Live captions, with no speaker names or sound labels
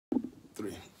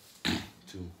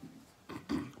2,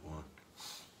 1.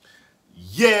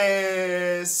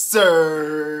 Yes,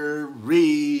 sir,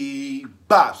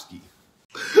 Bobski.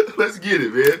 Let's get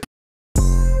it, man.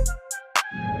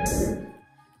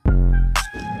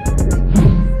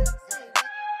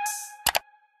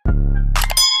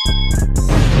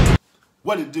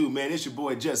 What it do, man? It's your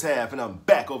boy Just Half, and I'm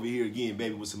back over here again,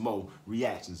 baby, with some more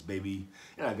reactions, baby.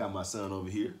 And I got my son over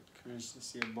here.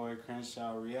 It's your boy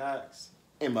Crenshaw Reacts.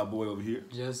 And my boy over here.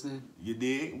 Justin. You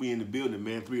dig? We in the building,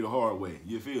 man. 3 the hard way.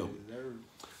 You feel me? Yes,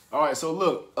 all right, so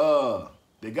look,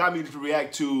 they got me to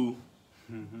react to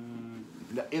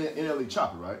NLE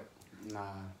Chopper, right? Nah.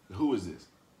 Who is this?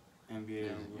 NBA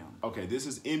Young. Okay, this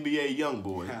is NBA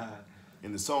Youngboy,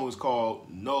 and the song is called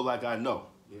Know Like I Know.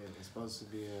 Yeah, it's supposed to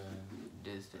be a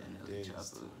Diss to NLE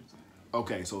Chopper.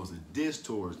 Okay, so it's a diss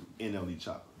towards NLE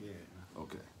Chopper. Yeah.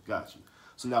 Okay, got you.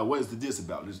 So now, what is the diss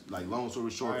about? Just like long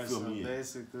story short, right, fill so me in.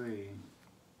 Basically,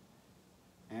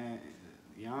 and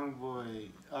Youngboy.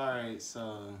 All right,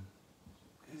 so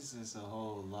it's just a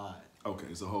whole lot. Okay,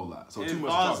 it's a whole lot. So it too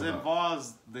much to talk about.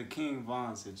 involves the King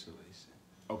Von situation.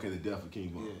 Okay, the death of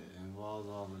King Von. Yeah, it involves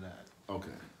all of that.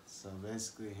 Okay. So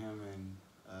basically, him and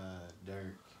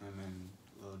Dirk, him and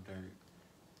Lil Dirk,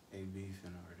 they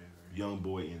beefing or whatever.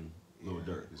 Youngboy and Lil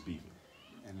Dirk is beefing.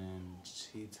 And then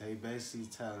he basically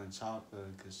telling Chopper,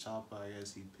 because Chopper, I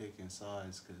guess he picking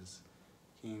sides, because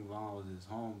King Von was his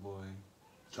homeboy.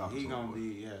 So he gonna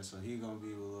be, so he gonna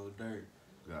be with Lil Dirk.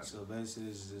 Gotcha. So basically,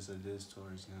 it's just a diss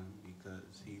towards him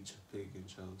because he pick and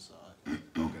chose sides.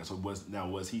 Okay, so was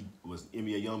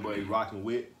NBA Youngboy rocking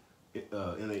with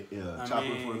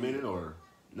Chopper for a minute, or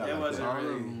not? It like wasn't that?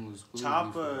 really.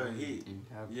 Chopper,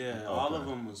 all of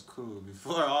them was cool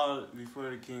before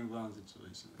the King Von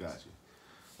situation. Gotcha.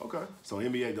 Okay, so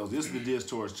NBA though, this is the diss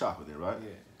towards Chopper then, right?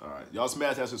 Yeah. All right, y'all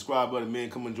smash that subscribe button,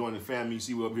 man. Come and join the family. You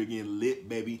see we're up here getting lit,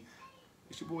 baby.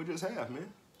 It's your boy Just Half,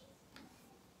 man.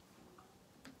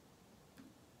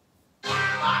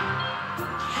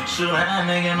 Shoot that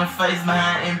nigga in the face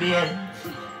behind NBA.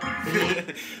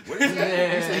 What is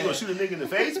that? You say you gonna shoot a nigga in the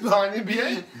face behind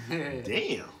NBA?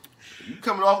 Damn. You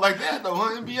coming off like that though,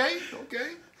 huh, NBA?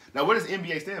 Okay. Now what does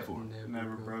NBA stand for?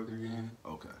 Never broke again.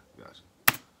 Okay, gotcha.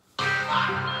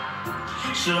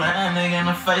 Shoot that nigga in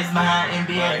the face behind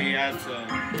NBA. But he had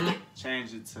to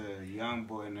change it to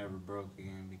Youngboy Never Broke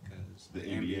Again because The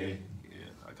NBA.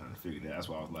 Yeah, I kind of figured that. That's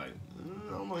why I was like,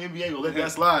 I don't know, NBA gonna let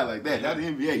that slide like that. Not the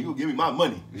NBA. You gonna give me my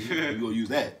money. You gonna use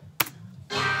that.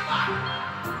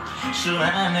 Shoot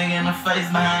that nigga in the face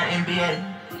behind NBA.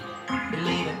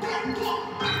 Believe it.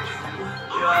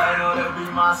 You already know that be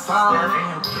my song.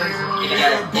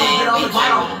 Get on the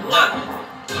ground.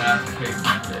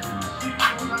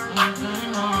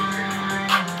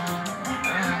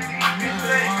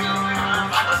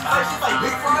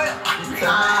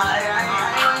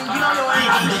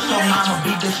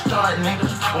 Be destroyed, nigga.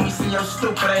 When we see your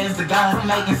stupid ass, the guy who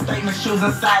making statements,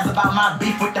 choosing sides about my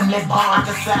beef with them lit bars. I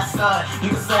can say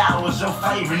you can say I was your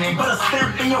favorite, nigga. But a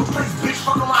stamp in your face, bitch.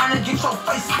 Fuck around and get your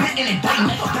face spit in it, damn.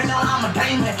 They know I'm a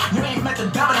demon. You ain't met the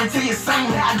devil until you sing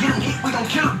me. I get him hit, we gon'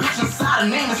 kill a bitch inside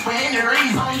of nameless for any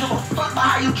reason. I don't give a fuck about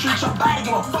how you treat your body,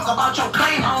 give a fuck about your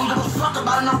claim. I don't give a fuck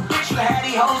about no bitch that had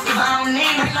these hoes, cause I don't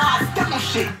need it. Nah, I step on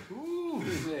shit.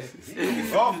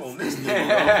 Off on this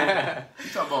nigga. You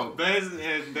talking about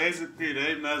basically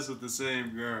they mess with the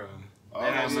same girl.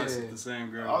 They have mess with the same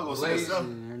girl. I was gonna say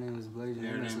something. Her name is Blazin.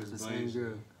 Her name is the same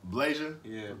girl. Blazin?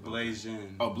 Yeah,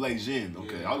 Blazin. Oh, Blazin.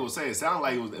 Okay. Yeah. I was gonna say it sounded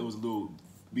like it was a little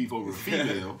beef over a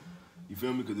female. You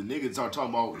feel me? Because the nigga started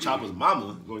talking about Chopper's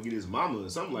mama, gonna get his mama or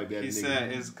something like that. He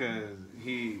said it's because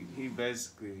he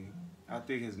basically, I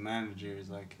think his manager is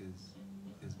like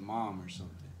his mom or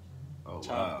something. Oh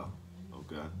Chopper. wow.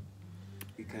 Okay.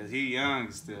 Because he young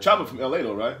still. Chopper from LA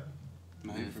though, right?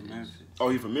 No, he from Memphis. Oh,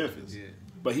 he from Memphis. Yeah.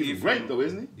 But he from Grape though,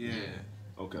 isn't he? Yeah.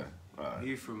 Okay. All right.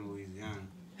 He from Louisiana.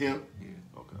 Him?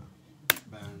 Yeah. Okay.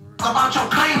 About your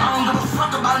claim, I don't give a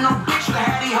fuck about no bitch that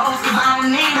had these hoes, cause I don't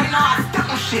need it. Nah, I step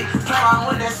on shit. Play around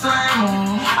with that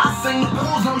slime. I sing the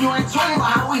blues on you ain't tuned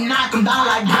about how we knock them down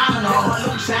like dominoes.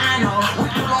 Luciano, we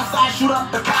put on side, shoot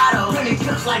up the Cotto. Penny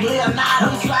clips like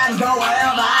Leonardo. Slides go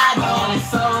wherever I go. And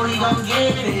so he gon'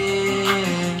 get it.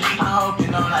 I hope you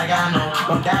know like I know.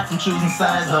 Gon' die from choosing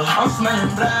sides though. I'm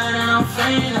smelling blood and I'm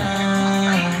feeling.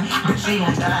 Bitch, she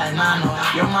gon' die and I know.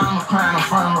 Your mama crying on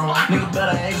front row. Nigga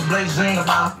better ex-blazing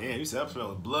about. Yeah, you said I'm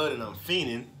smelling blood and I'm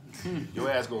fiending. Your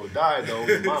ass gonna die though.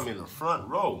 Your mom in the front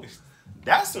row.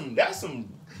 That's some.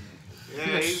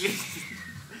 Yeah,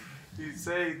 he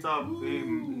say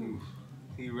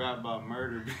he rap about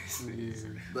murder basically.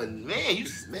 But man, you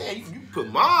put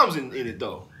moms in it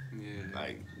though. Yeah.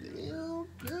 Like,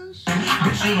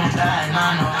 Bitch, you gon' die, and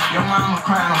I know. Your mama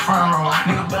crying on front row.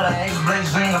 Nigga better ask Blaze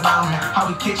Zing about me. How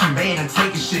we kitchen bed and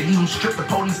taking shit. You strip the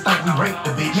police, think we raped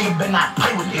the bitch. Nigga better not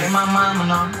play with this. My mama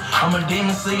know. I'm a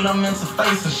demon, see them into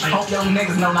face and shit. Hope your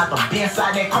niggas know not to be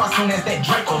inside that car soon as that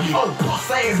Draco hit. Oh, boss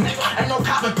ass nigga. Ain't no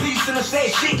copping police in the said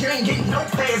shit. You ain't getting no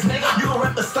fast, nigga. You gon'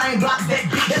 rep the same block as that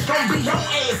bitch. That's gonna be your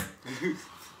ass.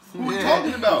 Who we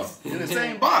talking about? In the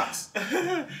same box.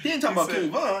 He ain't talking about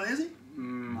King Von, is he?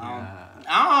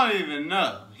 I don't even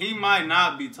know. He might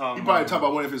not be talking. He probably talking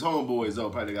about one of his homeboys though.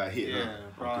 Probably got hit. Yeah, huh?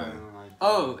 probably. Okay. Like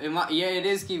Oh, it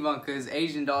is Kevon because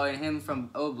Asian Dog and him from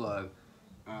O Block.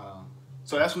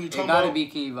 So that's who you It talking gotta about? be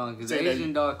Kevon because Say that-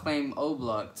 Asian Dog claimed O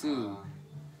Block too.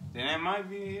 then it might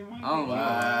be. It might I don't be. know.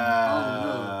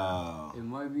 Wow. It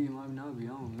might be, it might not be. I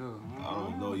don't know. I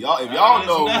don't know. Y'all, if y'all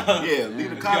know, yeah,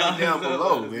 leave a comment down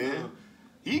below, man.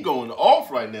 He going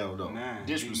off right now though. Man,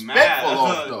 Disrespectful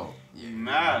off though. You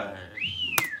mad?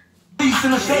 Police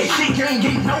in the said shit. You ain't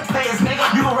getting no fast,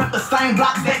 nigga. You gon' rep the same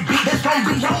block as that bitch. That's gonna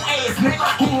be your ass, nigga.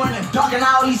 Who running dark and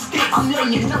all these sticks? I'm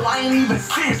letting you know I ain't even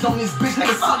serious on this bitch.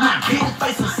 Nigga, suck my dick. I'm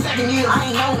facing 2nd year. I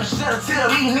ain't known to shut up till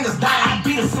these niggas die. I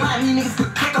be the sign. These niggas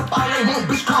could pick up all they want.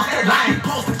 Bitch, cross that line.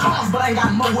 Posting cars, but ain't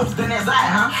got more whips than that eye,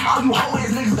 huh? All you hoe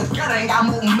ass niggas together ain't got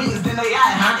more millions than they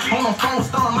eye, huh? On the phone,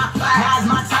 stolen my fly. Now it's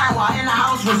my time while in the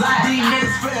house reside. These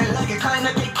niggas feeling lucky, claim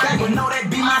that they crack, but know that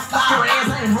be my style. Your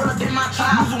ass ain't realer than my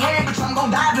child. Lose a win, bitch, I'm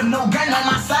gon' die. No gun on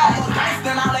my side.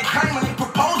 Gangsta, all that claim when they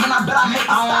proposing, I bet I make it.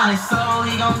 I want it, so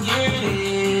he gon' get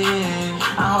it.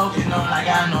 I hope you know like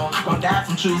I know. Gon' die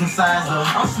from choosing sides though.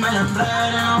 I'm smelling blood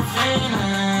and I'm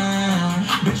feeling.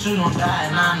 Bitch, you gon' die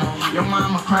and I know. Your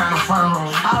mama crying on front row.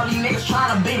 All these niggas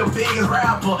trying to be the biggest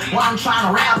rapper while I'm trying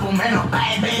to rap him. Man, a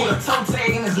bad man with a toe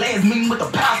tag in his legs, meeting with the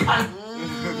power spot.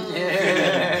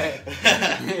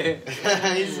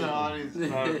 He's always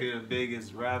trying to be the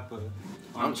biggest rapper.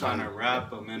 I'm trying to wrap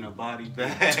him in a body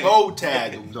bag. Toe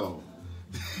tag him though.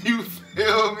 You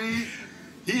feel me?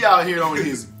 He out here on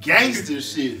his gangster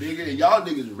shit, nigga. And y'all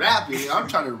niggas rapping. I'm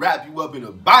trying to wrap you up in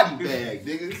a body bag,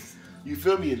 nigga. You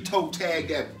feel me? And toe tag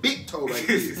that big toe right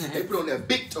there. They put on that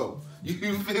big toe.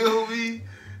 You feel me?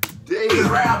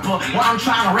 Damn. Rapper, while I'm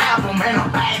trying to rap him, man, a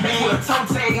bad man with a toe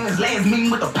tag in his legs, meeting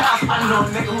with the past. I know a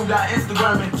nigga who got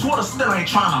Instagram and Twitter still ain't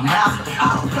trying to master.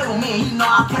 I don't play with me, and you know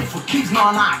I play for keeps,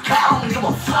 knowing I clap. I don't give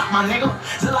a fuck, my nigga.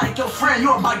 Just like your friend,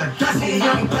 you about to dust me,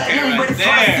 you ain't play, you ain't ready for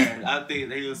there, I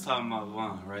think he was talking about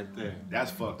Von right there.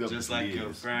 That's fucked up. Just like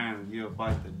your friend, you'll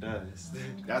bite the dust.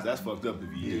 That's fucked up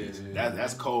if he is.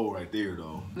 That's cold right there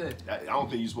though. I don't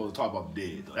think you're supposed to talk about the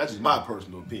dead though. That's just my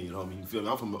personal opinion, homie. You feel me?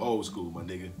 I'm from the old school, my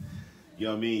nigga. You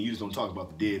know what I mean? You just don't talk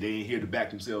about the dead. They ain't here to back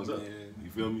themselves up.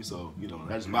 You feel me? So, you know,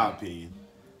 that's my opinion.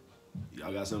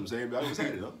 Y'all got something to say about it? Say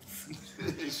it, huh?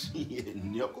 Shit,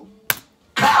 knuckle.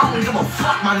 I don't give a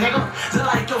fuck, my nigga. Just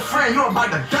like your friend, you about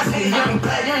to dust me. You ain't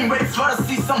bad, you ain't ready for to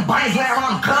see some brains laying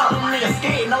around the club. Them niggas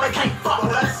scared, no, they can't fuck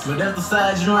with us. But that's the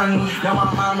side you run. Now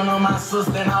my mama know my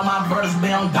sister and all my brothers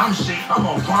be on dumb shit. I'm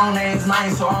a grown ass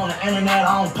man, so on the internet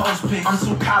I don't post pics. I'm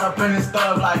too caught up in this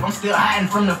thug life, I'm still hiding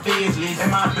from the feds. In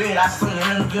my bed, I seen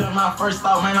an interview and my first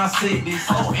thought, man, I said this.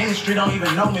 Whole industry don't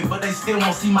even know me, but they still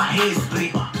won't see my head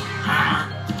split.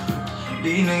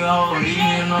 These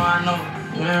niggas know I know.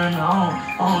 Yeah,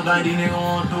 I don't think these niggas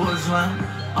wanna do it, man.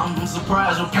 I'm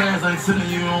surprised your parents ain't telling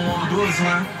you don't wanna do it,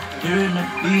 man. You hear me?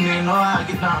 These niggas know how to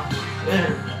get down. Yeah,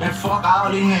 and fuck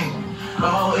all these niggas. The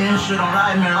whole industry don't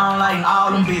like me, I don't like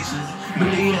all them bitches.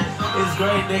 Believe that. It's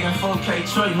great, they can 4K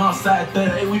trading on side 30.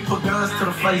 Hey, we put guns to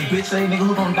the face, bitch. Hey, nigga,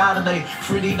 who gon' die today?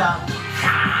 Free these dollars.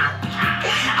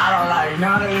 I don't like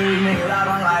none of these niggas. I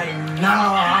don't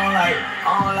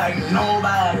like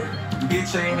nobody.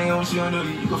 Bitch, ain't nigga, what you gonna do?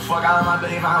 You can fuck out of my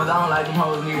baby house. I don't like them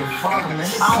hoes, nigga. Fuck them, man.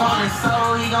 I want it, so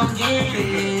he gon' get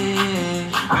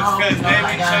it. That's because they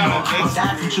be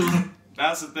trying to choosing.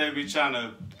 That's what they be trying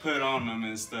to put on them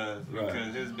and stuff.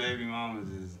 Because his baby mamas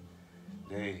is,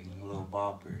 they little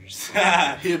boppers.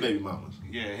 His baby mamas?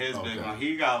 Yeah, his baby mama.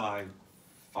 He got like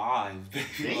 5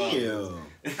 baby mamas.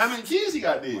 Damn. How many kids he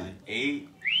got then? Like 8.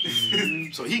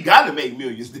 So he got to make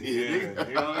millions then. Yeah,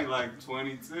 he only like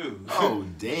 22. Oh,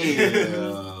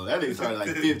 damn. That nigga started like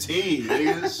 15,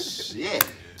 nigga. Shit.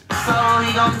 So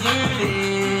he gon' get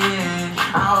it.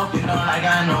 I hope you know like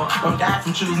I know. Don't die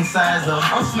from choosing sides though.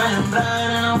 I'm smelling blood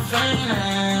and I'm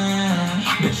feeling.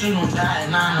 Bitch, you gon' die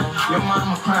and I know. Your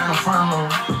mama crying on front row.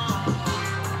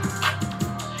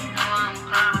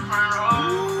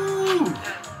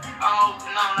 I hope you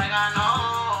know like I know.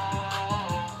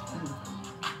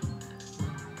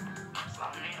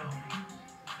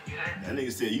 That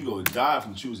nigga said you gonna die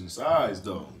from choosing sides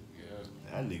though.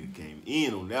 That nigga came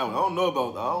in on that one. I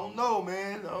don't know,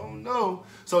 man. I don't know.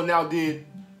 So now did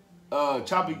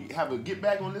Chopper have a get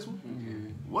back on this one?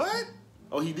 Mm-hmm. What?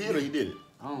 Oh, he did or he didn't?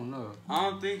 I don't know. I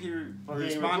don't think he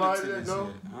responded to this yet.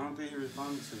 I don't think he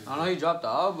responded to it. I know he dropped the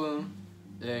album.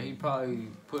 Yeah, he probably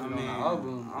put it on the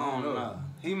album. I don't know.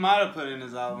 He might have put it in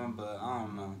his album, but I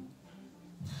don't know.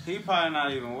 He probably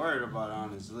not even worried about it,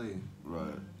 honestly.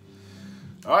 Right.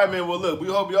 All right, man. Well, look, we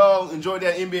hope y'all enjoyed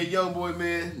that NBA YoungBoy,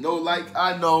 man. No, like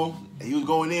I know, he was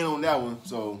going in on that one.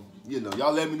 So, you know,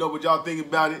 y'all let me know what y'all think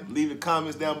about it. Leave the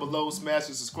comments down below. Smash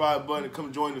the subscribe button and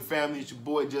come join the family. It's your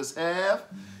boy Just Have.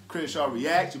 Crenshaw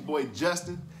React, your boy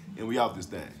Justin. And we out this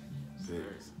thing.